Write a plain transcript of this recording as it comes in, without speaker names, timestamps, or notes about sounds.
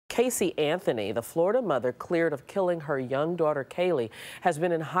Casey Anthony, the Florida mother cleared of killing her young daughter Caylee, has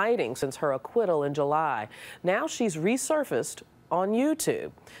been in hiding since her acquittal in July. Now she's resurfaced on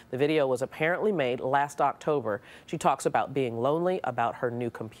YouTube. The video was apparently made last October. She talks about being lonely, about her new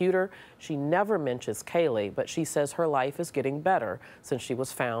computer. She never mentions Caylee, but she says her life is getting better since she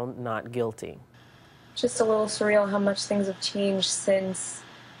was found not guilty. Just a little surreal how much things have changed since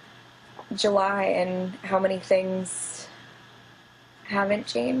July and how many things haven't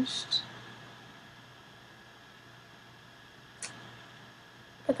changed.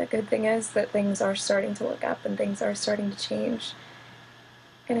 But the good thing is that things are starting to look up and things are starting to change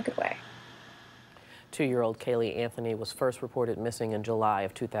in a good way. 2-year-old Caylee Anthony was first reported missing in July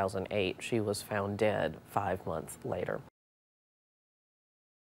of 2008. She was found dead 5 months later.